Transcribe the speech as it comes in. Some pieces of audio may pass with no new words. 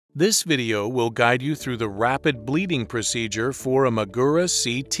This video will guide you through the rapid bleeding procedure for a MAGURA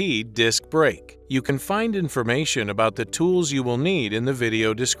CT disc brake. You can find information about the tools you will need in the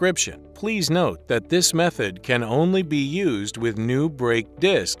video description. Please note that this method can only be used with new brake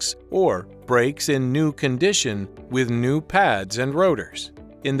discs or brakes in new condition with new pads and rotors.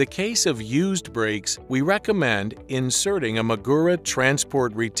 In the case of used brakes, we recommend inserting a MAGURA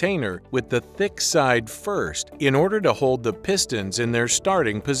transport retainer with the thick side first in order to hold the pistons in their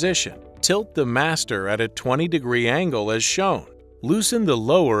starting position. Tilt the master at a 20-degree angle as shown. Loosen the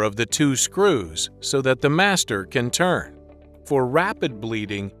lower of the two screws so that the master can turn. For rapid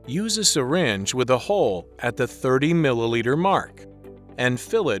bleeding, use a syringe with a hole at the 30 milliliter mark and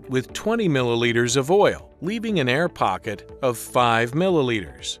fill it with 20 milliliters of oil, leaving an air pocket of 5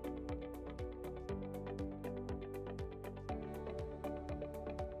 milliliters.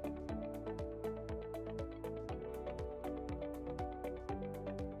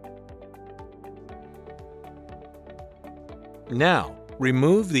 Now,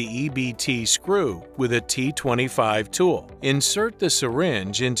 remove the EBT screw with a T25 tool. Insert the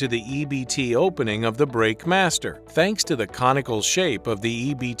syringe into the EBT opening of the brake master. Thanks to the conical shape of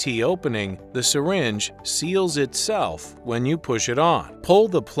the EBT opening, the syringe seals itself when you push it on. Pull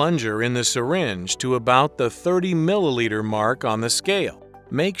the plunger in the syringe to about the 30 milliliter mark on the scale.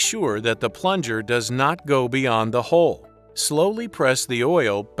 Make sure that the plunger does not go beyond the hole. Slowly press the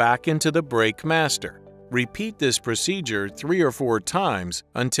oil back into the brake master. Repeat this procedure 3 or 4 times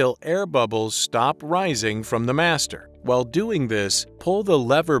until air bubbles stop rising from the master. While doing this, pull the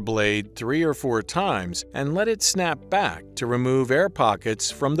lever blade 3 or 4 times and let it snap back to remove air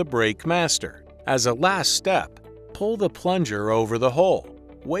pockets from the brake master. As a last step, pull the plunger over the hole.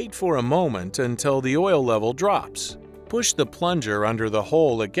 Wait for a moment until the oil level drops. Push the plunger under the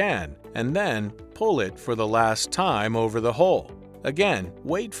hole again and then pull it for the last time over the hole. Again,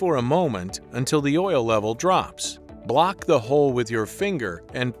 wait for a moment until the oil level drops. Block the hole with your finger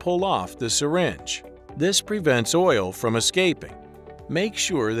and pull off the syringe. This prevents oil from escaping. Make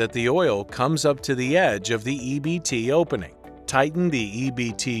sure that the oil comes up to the edge of the EBT opening. Tighten the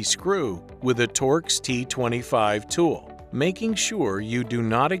EBT screw with a Torx T25 tool, making sure you do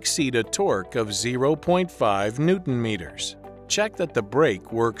not exceed a torque of 0.5 Newton meters. Check that the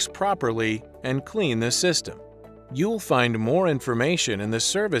brake works properly and clean the system. You'll find more information in the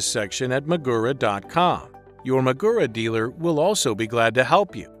service section at magura.com. Your MAGURA dealer will also be glad to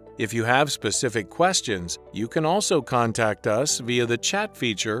help you. If you have specific questions, you can also contact us via the chat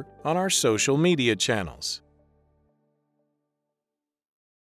feature on our social media channels.